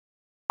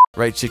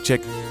Right, chick,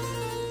 chick.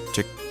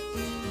 Chick.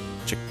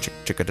 Chick, chick,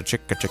 chicka,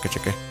 chicka, chicka,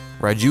 chicka.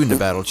 Ride you into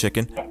battle,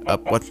 chicken.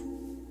 Up, what?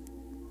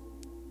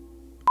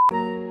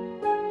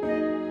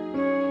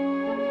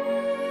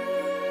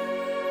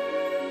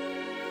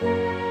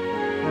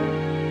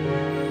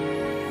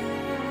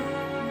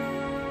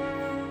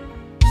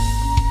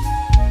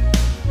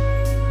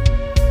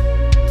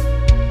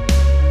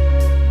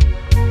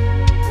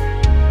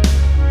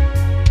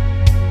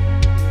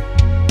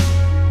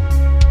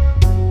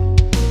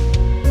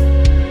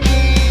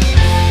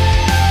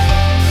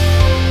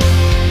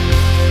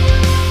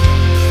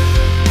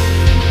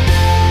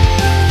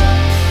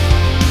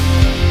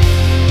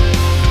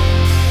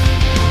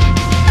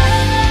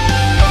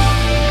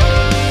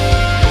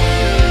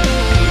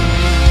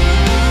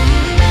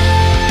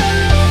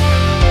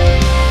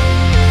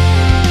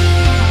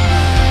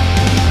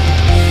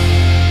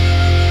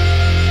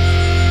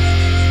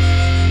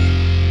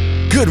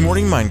 Good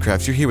morning,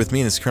 Minecraft. You're here with me,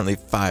 and it's currently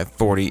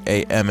 5:40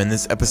 a.m. In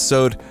this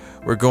episode,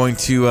 we're going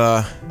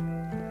to,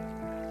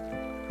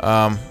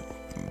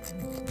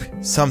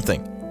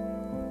 something.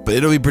 But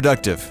it'll be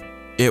productive.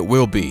 It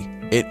will be.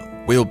 It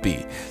will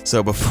be.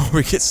 So before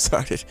we get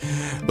started,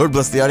 Lord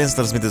bless the audience.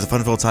 Let us make this a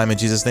fun-filled time in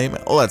Jesus' name.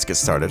 Let's get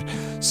started.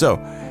 So,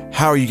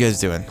 how are you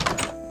guys doing?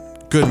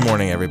 Good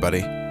morning,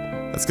 everybody.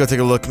 Let's go take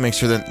a look, make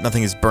sure that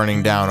nothing is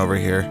burning down over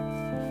here.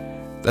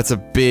 That's a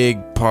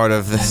big part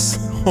of this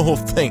whole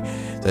thing.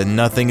 That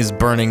nothing is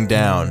burning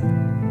down.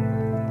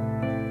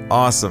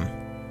 Awesome.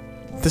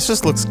 This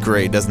just looks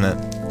great, doesn't it?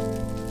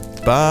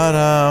 And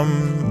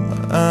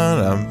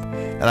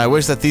I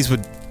wish that these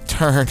would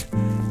turn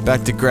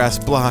back to grass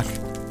block.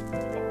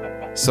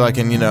 So I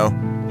can, you know,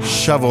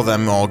 shovel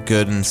them all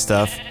good and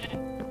stuff.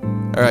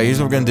 Alright,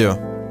 here's what we're gonna do.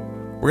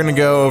 We're gonna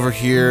go over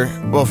here.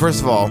 Well, first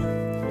of all,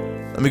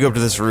 let me go up to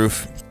this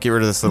roof. Get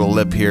rid of this little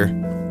lip here.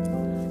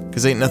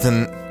 Cause ain't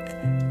nothing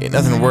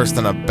worse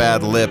than a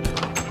bad lip.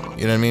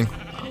 You know what I mean?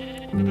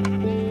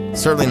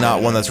 Certainly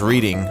not one that's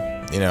reading,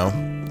 you know,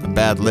 a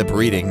bad lip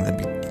reading.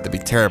 That'd be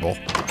terrible.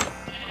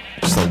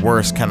 Just the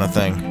worst kind of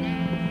thing.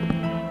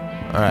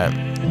 Alright.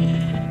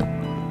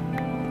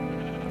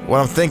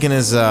 What I'm thinking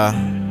is, I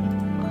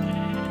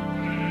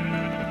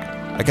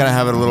kind of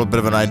have a little bit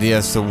of an idea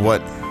as to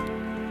what...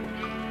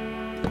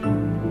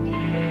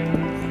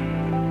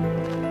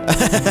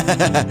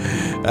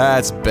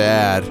 That's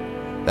bad.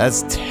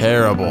 That's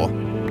terrible.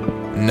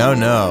 No,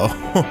 no.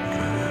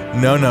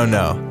 No, no,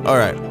 no.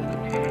 Alright.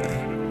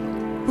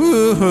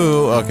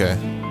 Woohoo! Okay.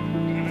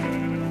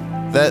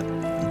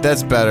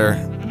 That's better.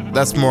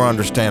 That's more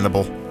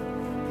understandable.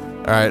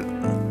 Alright.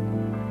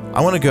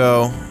 I want to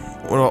go...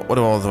 What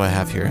all do I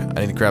have here?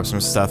 I need to grab some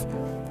stuff.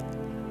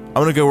 I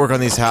want to go work on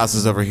these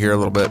houses over here a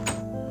little bit.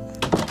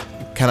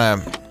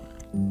 Kinda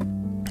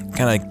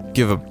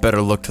give a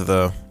better look to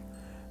the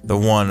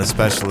one,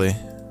 especially.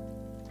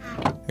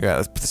 Yeah,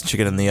 let's put this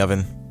chicken in the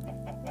oven.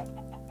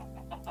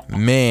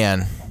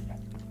 Man.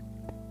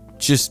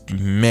 Just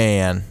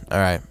man.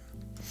 Alright.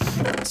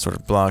 Sort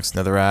of blocks,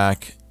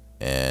 netherrack.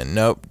 And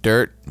nope,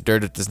 dirt.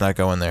 Dirt, it does not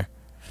go in there.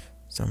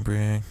 Stone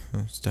brick,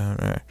 stone,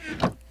 alright.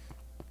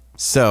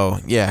 So,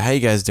 yeah, how you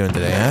guys doing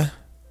today, huh?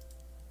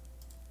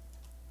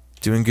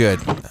 Doing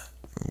good.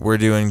 We're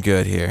doing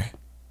good here.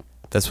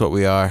 That's what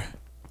we are.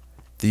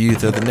 The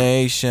youth of the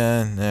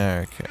nation.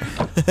 Okay.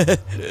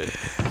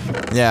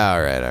 Yeah,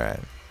 alright.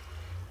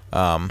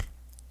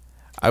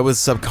 I was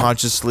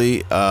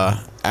subconsciously,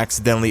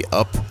 accidentally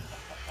up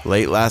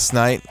late last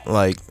night,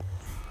 like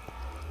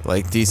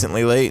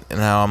decently late, and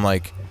now I'm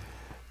like,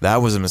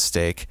 that was a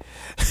mistake.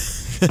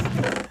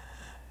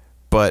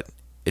 But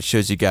it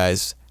shows you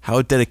guys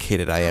how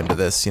dedicated I am to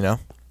this, you know?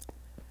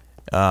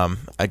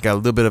 I got a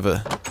little bit of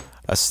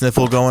a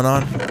sniffle going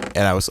on,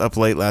 and I was up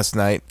late last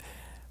night,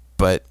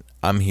 but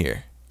I'm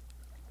here.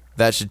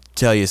 That should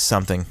tell you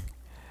something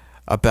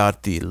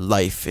about the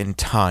life and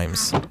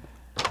times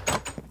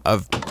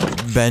of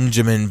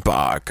Benjamin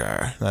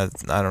Barker. I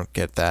don't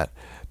get that,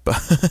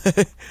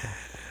 but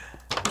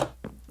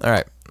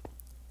alright.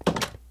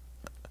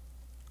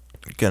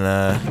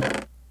 Gonna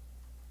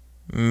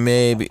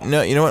maybe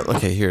no, you know what?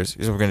 Okay, here's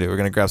what we're gonna do. We're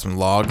gonna grab some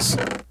logs.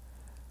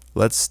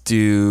 Let's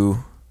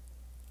do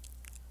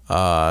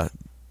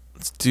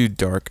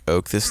dark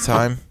oak this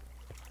time.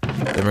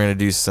 Then we're gonna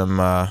do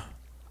some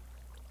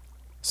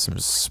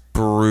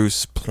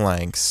spruce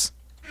planks.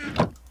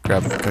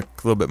 Grab a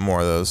little bit more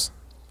of those.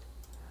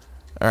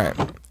 Alright,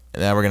 and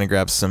now we're gonna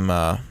grab some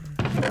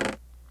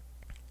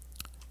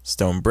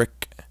stone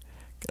brick.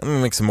 I'm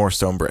gonna make some more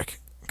stone brick,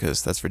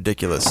 because that's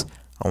ridiculous.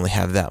 I only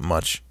have that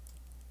much.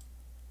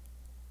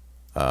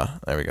 There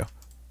we go.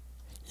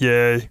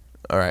 Yay.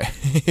 Alright.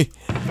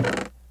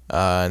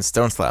 And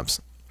stone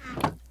slabs.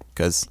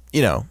 Because,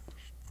 you know,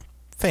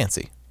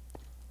 fancy.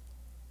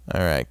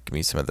 Alright, give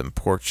me some of them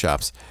pork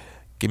chops.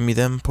 Give me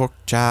them pork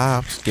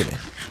chops. Give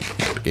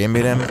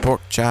me them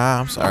pork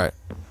chops. Alright.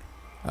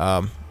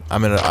 I'm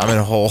in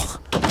a hole.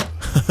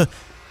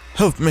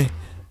 Help me.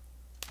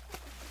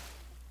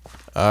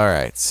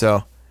 Alright,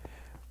 so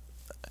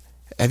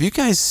have you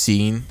guys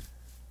seen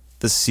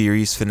the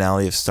series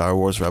finale of Star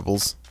Wars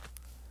Rebels?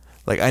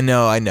 Like, I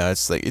know,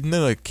 it's like, isn't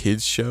it a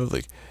kid's show?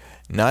 Like,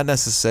 not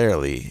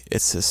necessarily.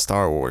 It's a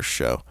Star Wars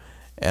show.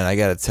 And I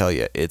gotta tell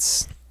you,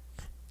 it's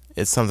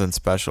something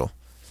special.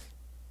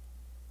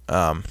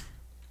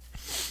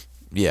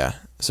 Yeah.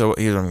 So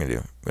here's what I'm gonna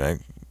do. I'm gonna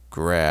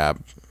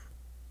grab.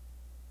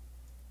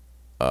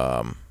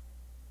 Well,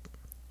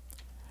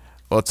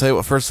 I'll tell you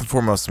what. First and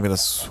foremost, I'm gonna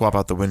swap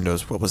out the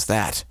windows. What was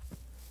that?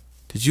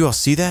 Did you all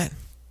see that?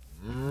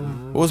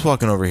 What was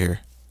walking over here?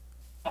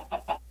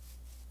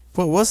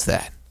 What was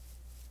that?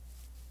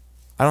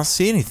 I don't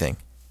see anything.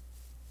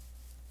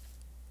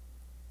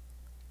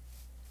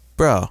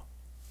 Bro.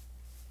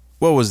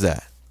 What was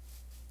that?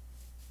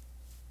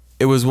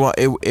 It was what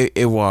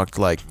it walked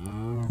like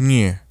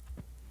near.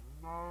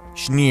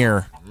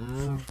 Schneer.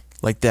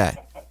 Like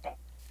that.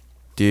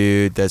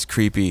 Dude, that's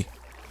creepy.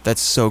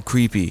 That's so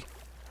creepy.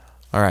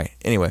 Alright,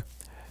 anyway.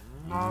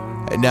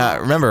 Now,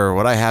 remember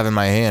what I have in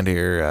my hand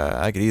here.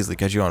 I could easily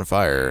catch you on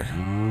fire.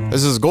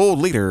 This is gold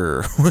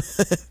leader.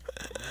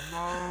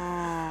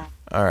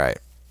 Alright.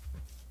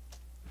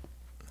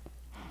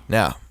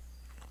 Now,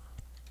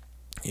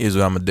 here's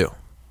what I'm gonna do.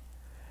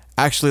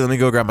 Actually, let me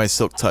go grab my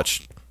silk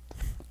touch.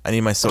 I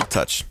need my silk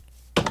touch.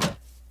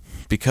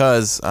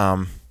 Because,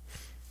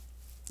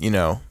 you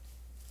know,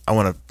 I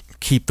want to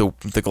keep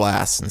the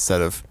glass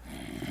instead of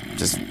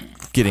just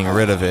getting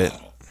rid of it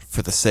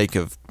for the sake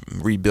of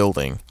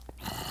rebuilding.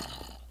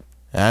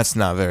 That's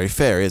not very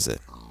fair, is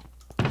it?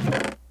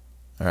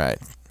 Alright.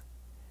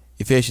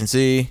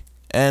 Efficiency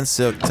and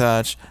silk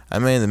touch. I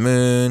made the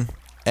moon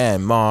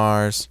and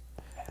Mars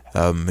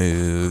a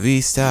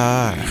movie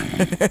star.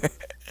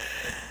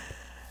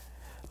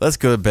 Let's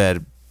go to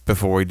bed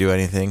before we do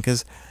anything,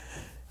 because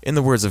in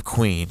the words of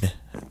Queen,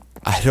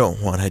 I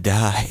don't want to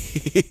die.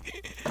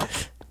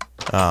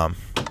 The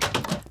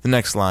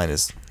next line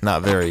is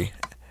not very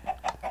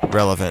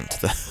relevant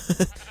to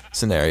the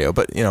scenario,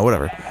 but you know,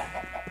 whatever.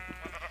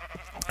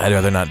 I'd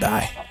rather not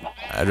die.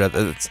 I'd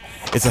rather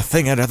it's a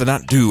thing I'd rather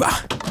not do.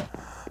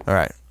 All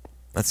right,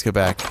 let's go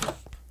back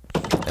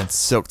and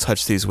silk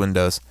touch these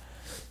windows.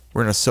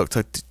 We're gonna silk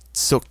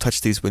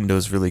touch these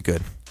windows really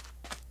good.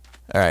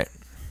 All right,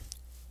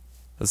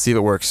 let's see if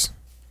it works.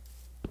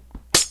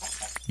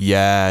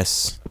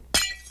 Yes.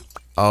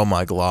 Oh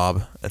my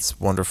glob, that's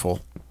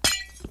wonderful.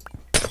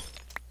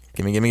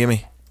 Gimme, gimme,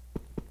 gimme.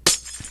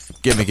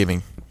 Gimme,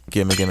 gimme,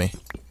 gimme, gimme.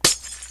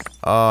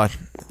 Oh,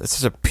 that's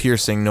such a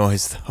piercing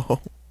noise,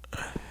 though.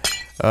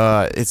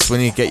 It's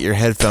when you get your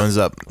headphones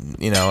up,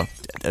 you know,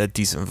 at a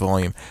decent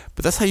volume.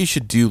 But that's how you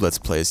should do Let's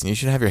Plays. And you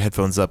should have your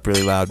headphones up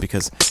really loud,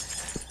 because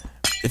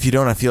if you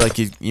don't, I feel like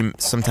you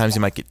sometimes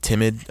you might get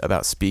timid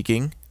about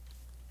speaking.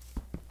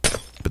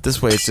 But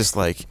this way, it's just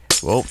like,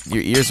 well,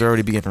 your ears are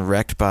already being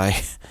wrecked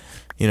by,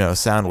 you know,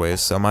 sound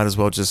waves, so might as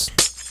well just,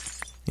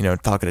 you know,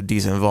 talk at a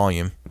decent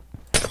volume.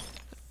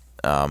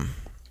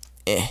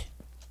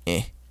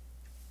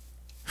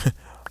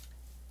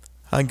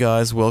 Hi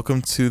guys,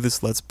 welcome to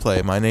this Let's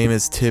Play. My name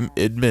is Tim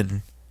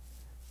Idman,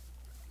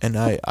 and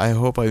I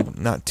hope I'm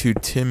not too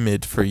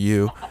timid for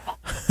you.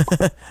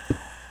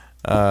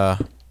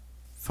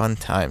 Fun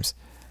times.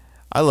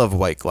 I love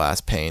white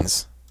glass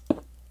panes.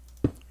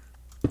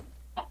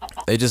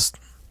 They just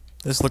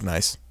look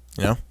nice,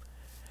 you know?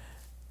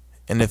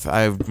 And if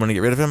I want to get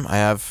rid of them, I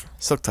have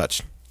silk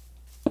touch.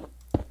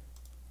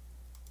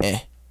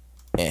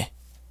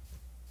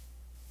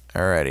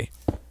 Alrighty.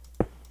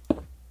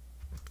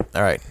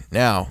 Alright,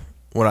 now,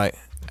 what I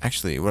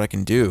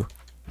can do...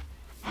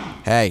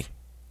 Hey!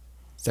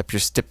 Stop your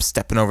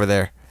stepping over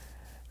there.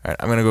 Alright,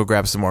 I'm gonna go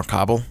grab some more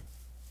cobble,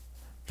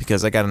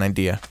 because I got an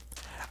idea.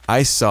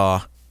 I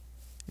saw...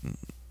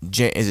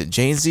 is it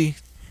Janesy?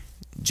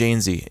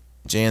 Jansy.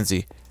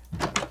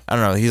 I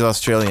don't know, he's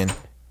Australian.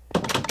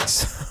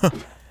 So,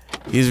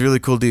 he's a really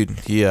cool dude.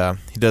 He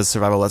does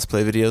survival Let's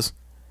Play videos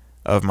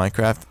of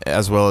Minecraft,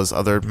 as well as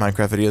other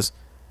Minecraft videos.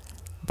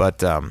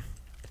 But,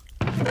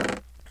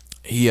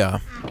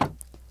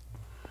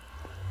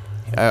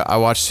 I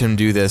watched him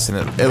do this,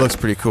 and it looks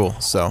pretty cool,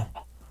 so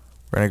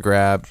we're gonna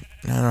grab,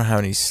 I don't know how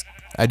many,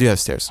 I do have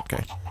stairs,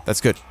 okay, that's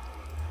good,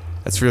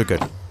 that's real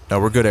good. No,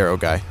 we're good, arrow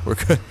guy, we're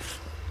good.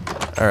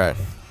 Alright,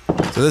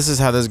 so this is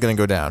how this is gonna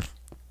go down.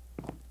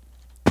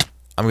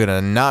 I'm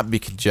gonna not be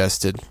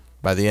congested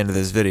by the end of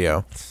this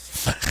video.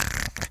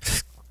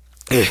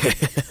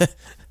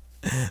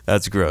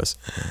 That's gross.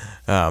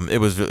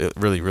 It was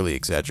really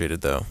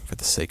exaggerated, though, for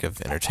the sake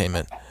of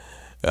entertainment.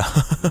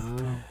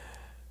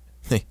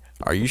 Hey,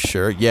 are you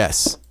sure?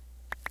 Yes.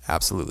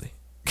 Absolutely.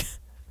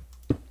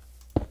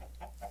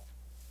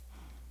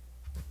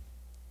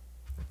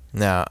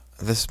 Now,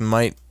 this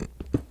might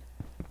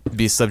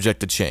be subject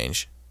to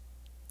change,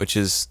 which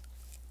is...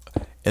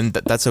 and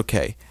that's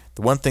okay.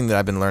 The one thing that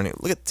I've been learning...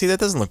 see, that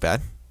doesn't look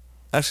bad.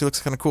 Actually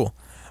looks kind of cool.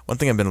 One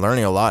thing I've been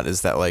learning a lot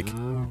is that, like...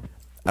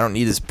 I don't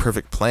need this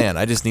perfect plan.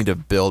 I just need to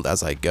build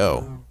as I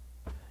go,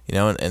 you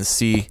know, and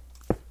see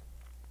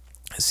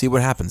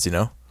what happens, you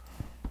know.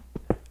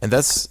 And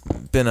that's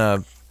been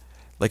a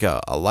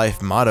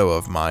life motto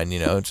of mine, you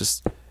know.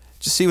 Just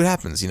see what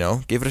happens, you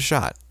know. Give it a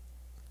shot.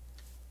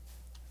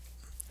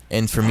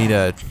 And for me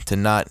to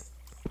not,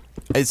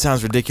 it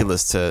sounds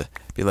ridiculous to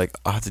be like,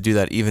 I'll have to do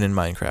that even in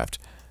Minecraft.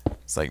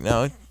 It's like,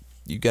 no,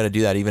 you got to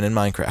do that even in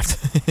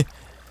Minecraft.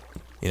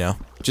 You know,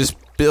 just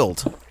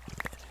build.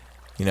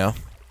 You know,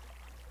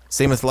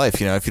 same with life.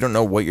 You know, if you don't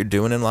know what you're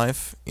doing in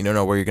life, you don't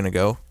know where you're gonna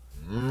go,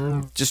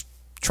 just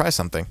try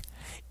something.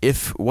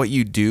 If what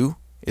you do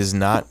is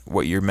not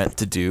what you're meant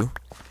to do,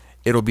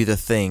 it'll be the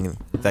thing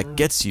that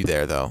gets you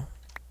there, though.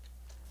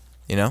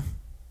 You know?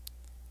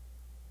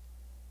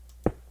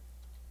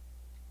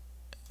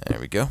 There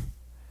we go.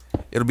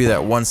 It'll be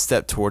that one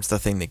step towards the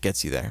thing that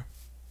gets you there.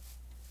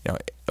 You know,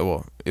 it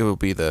will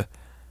be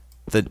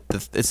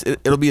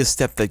it'll be a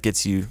step that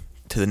gets you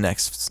to the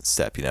next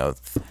step. You know,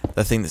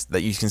 the thing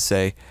that you can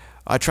say,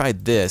 I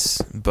tried this,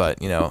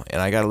 but you know,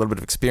 and I got a little bit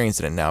of experience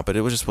in it now, but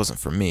it just wasn't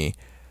for me.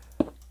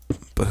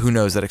 But who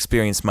knows? That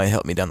experience might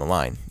help me down the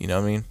line. You know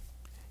what I mean?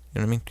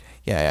 You know what I mean?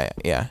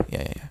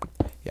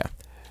 Yeah.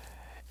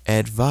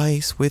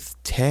 Advice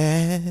with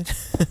Ted.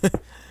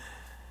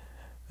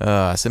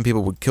 Some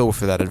people would kill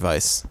for that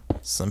advice.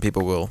 Some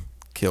people will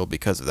kill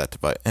because of that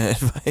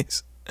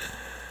advice.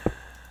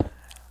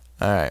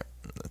 Alright,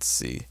 let's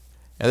see.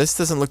 Yeah, this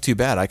doesn't look too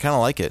bad. I kind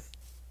of like it.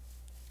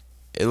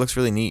 It looks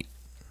really neat.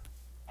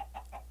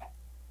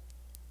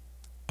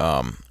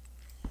 Also,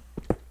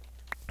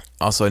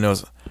 I know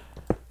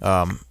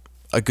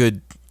a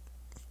good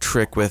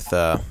trick with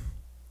I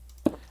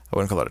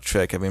wouldn't call it a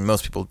trick. I mean,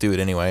 most people do it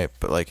anyway,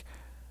 but like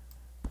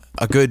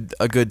a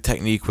good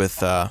technique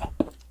with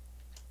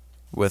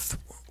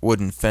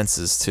wooden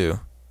fences too.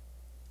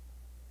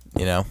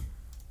 You know,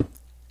 look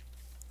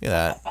at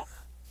that.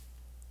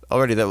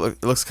 Already, that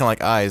looks kind of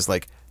like eyes,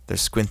 like they're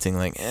squinting,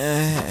 like.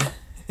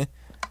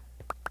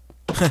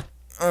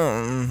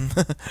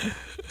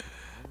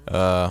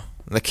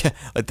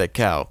 Like that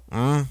cow.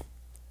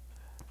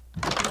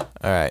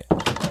 Alright.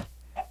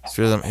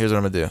 So here's what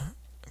I'm gonna do.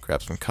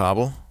 Grab some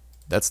cobble.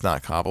 That's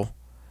not cobble.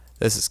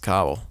 This is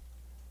cobble.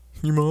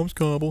 Your mom's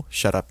cobble.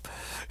 Shut up.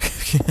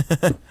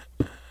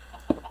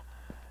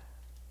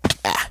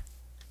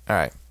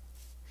 Alright.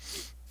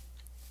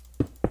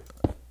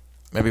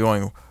 Maybe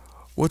going,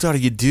 what are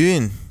you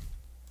doing?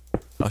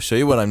 I'll show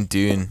you what I'm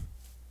doing.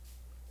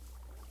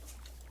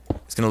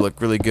 It's gonna look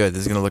really good.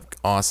 This is gonna look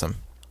awesome.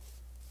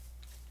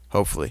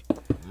 Hopefully.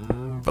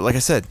 But like I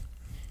said,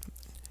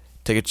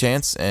 take a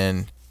chance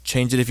and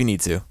change it if you need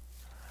to.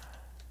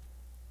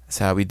 That's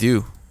how we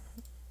do.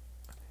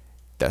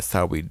 That's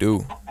how we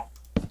do.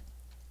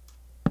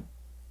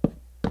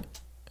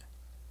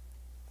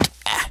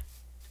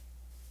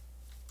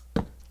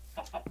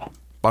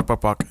 Bok,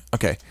 bok, bok.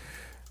 Okay.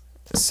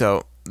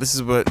 So, this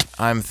is what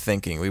I'm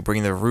thinking. We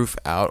bring the roof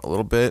out a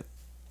little bit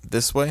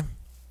this way.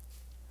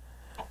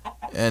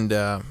 And,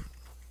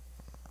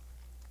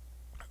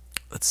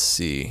 let's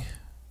see.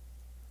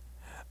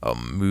 A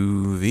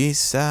movie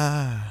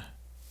star.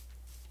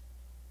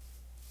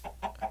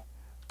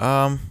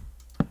 How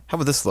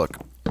would this look?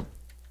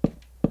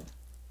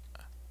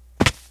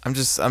 I'm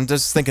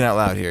just thinking out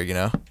loud here, you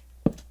know?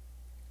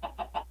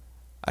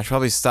 I should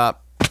probably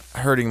stop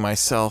hurting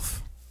myself.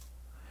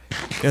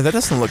 You know, that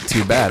doesn't look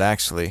too bad,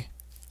 actually.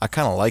 I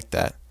kind of like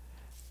that.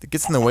 It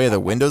gets in the way of the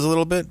windows a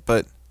little bit,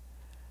 but...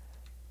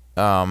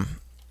 let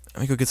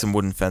me go get some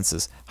wooden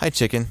fences. Hi,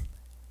 chicken.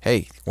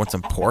 Hey, want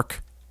some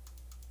pork?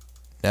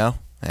 No?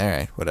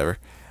 Alright, whatever.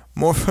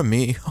 More from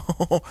me.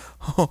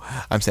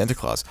 I'm Santa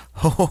Claus.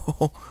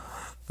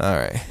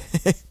 Alright.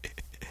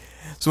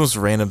 It's the most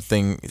random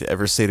thing to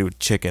ever say to a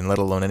chicken, let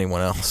alone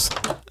anyone else.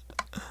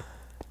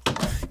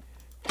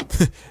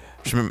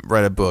 Should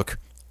write a book.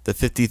 The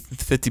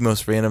 50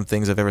 most random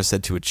things I've ever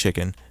said to a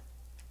chicken.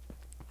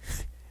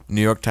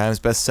 New York Times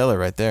bestseller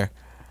right there.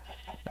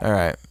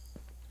 Alright.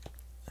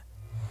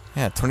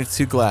 Yeah,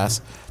 22 glass.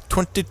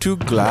 22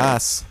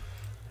 glass.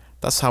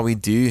 That's how we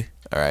do.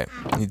 Alright,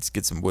 needs to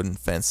get some wooden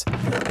fence.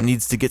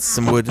 Needs to get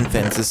some wooden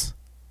fences.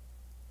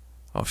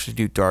 Oh, should I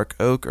do dark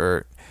oak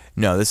or...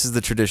 No, this is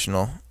the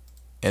traditional.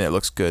 And it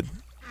looks good.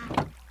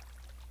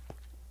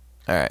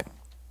 Alright.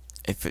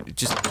 If it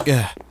just...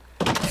 If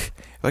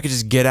I could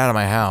just get out of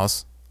my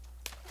house.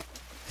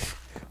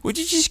 Would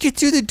you just get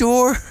through the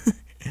door?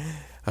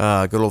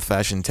 Good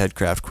old-fashioned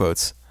Tedcraft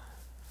quotes.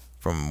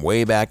 From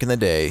way back in the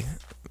day.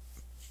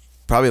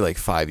 Probably like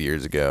 5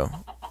 years ago.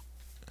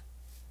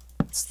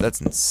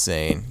 That's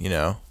insane, you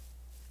know.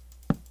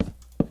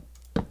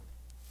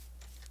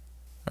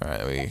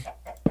 Alright, we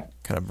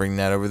kind of bring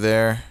that over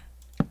there.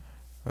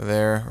 Over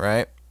there,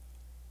 right?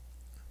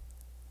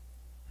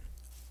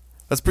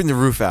 Let's bring the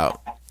roof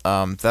out.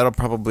 That'll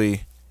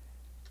probably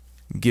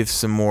give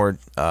some more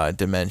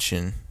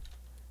dimension.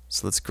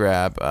 So let's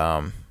grab,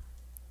 I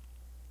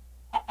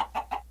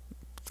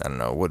don't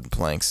know, wooden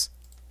planks.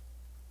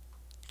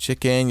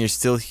 Chicken, you're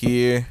still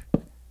here.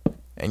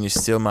 And you're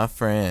still my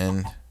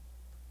friend.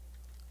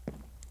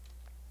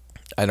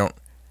 I don't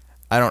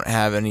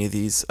have any of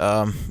these.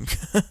 Gotta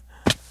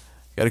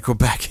go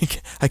back.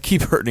 I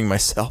keep hurting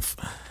myself.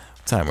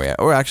 What time are we at?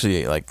 We're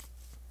actually like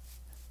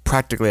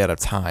practically out of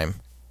time.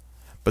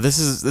 But this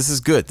is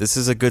good. This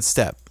is a good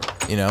step,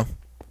 you know.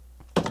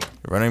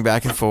 running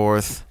back and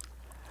forth.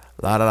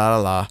 La la la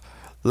la la.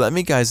 Let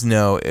me guys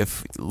know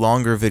if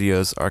longer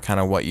videos are kind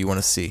of what you want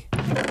to see.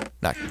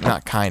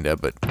 Not kinda,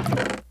 but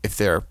if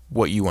they're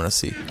what you want to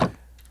see.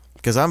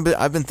 Because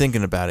I've been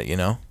thinking about it, you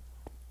know.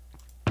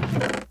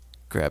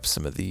 Grab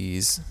some of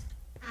these.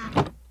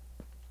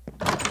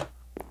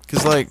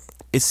 Because, like,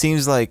 it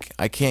seems like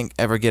I can't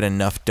ever get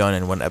enough done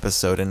in one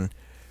episode, and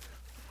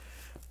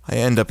I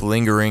end up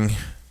lingering.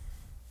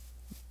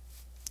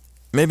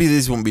 Maybe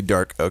these won't be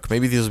dark oak.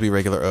 Maybe these will be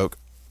regular oak.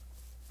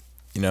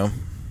 You know?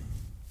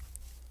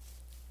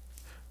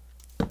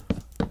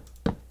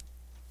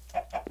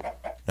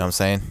 Know what I'm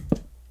saying?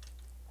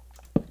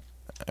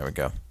 There we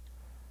go.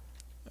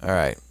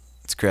 Alright.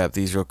 Let's grab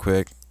these real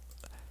quick.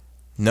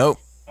 Nope.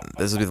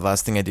 This will be the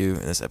last thing I do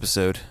in this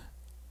episode.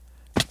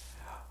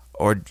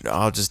 Or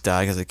I'll just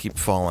die because I keep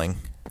falling.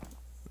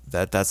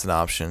 That's an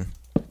option.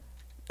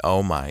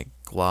 Oh my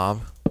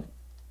glob.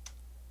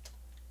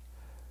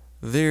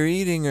 They're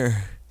eating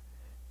her.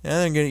 Now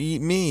they're gonna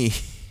eat me.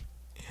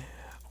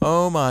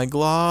 Oh my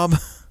glob.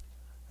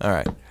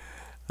 Alright.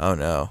 Oh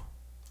no.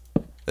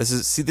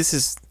 This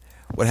is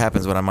what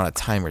happens when I'm on a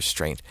time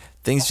restraint.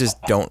 Things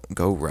just don't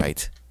go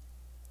right.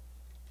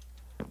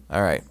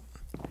 Alright.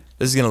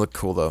 This is gonna look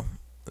cool though.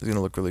 This is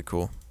gonna look really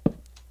cool.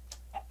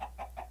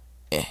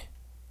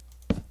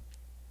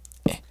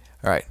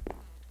 Alright.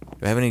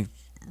 Do I have any?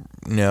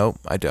 No,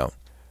 I don't.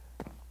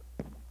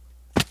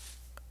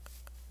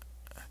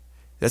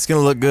 That's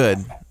gonna look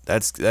good.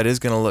 That is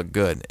gonna look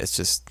good. It's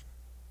just,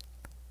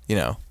 you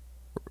know,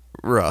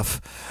 rough.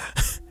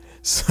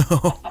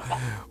 So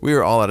we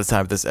are all out of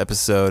time for this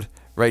episode,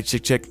 right?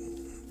 Chick.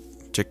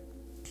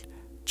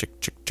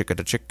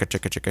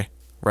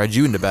 Ride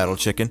you into battle,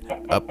 chicken.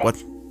 Up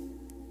what?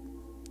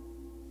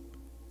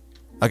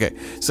 Okay,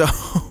 so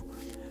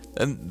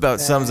that about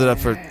sums it up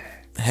for.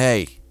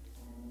 Hey,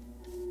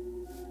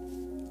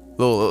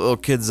 little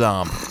kid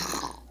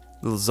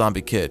little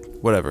zombie kid,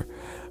 whatever.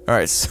 All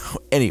right,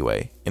 so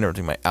anyway,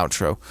 interrupting my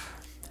outro.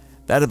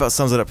 That about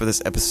sums it up for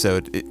this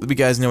episode. Let me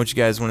guys know what you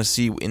guys want to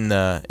see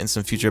in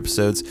some future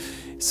episodes.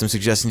 Some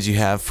suggestions you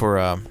have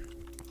for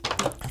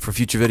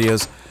future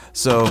videos.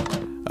 So,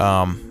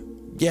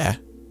 yeah,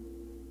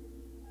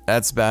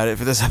 that's about it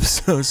for this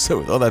episode. So,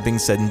 with all that being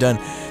said and done,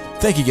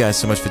 thank you guys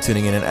so much for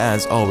tuning in, and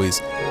as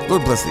always,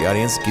 Lord bless the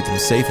audience, keep them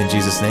safe in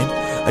Jesus' name.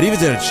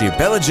 Arrivederci,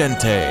 bella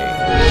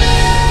gente.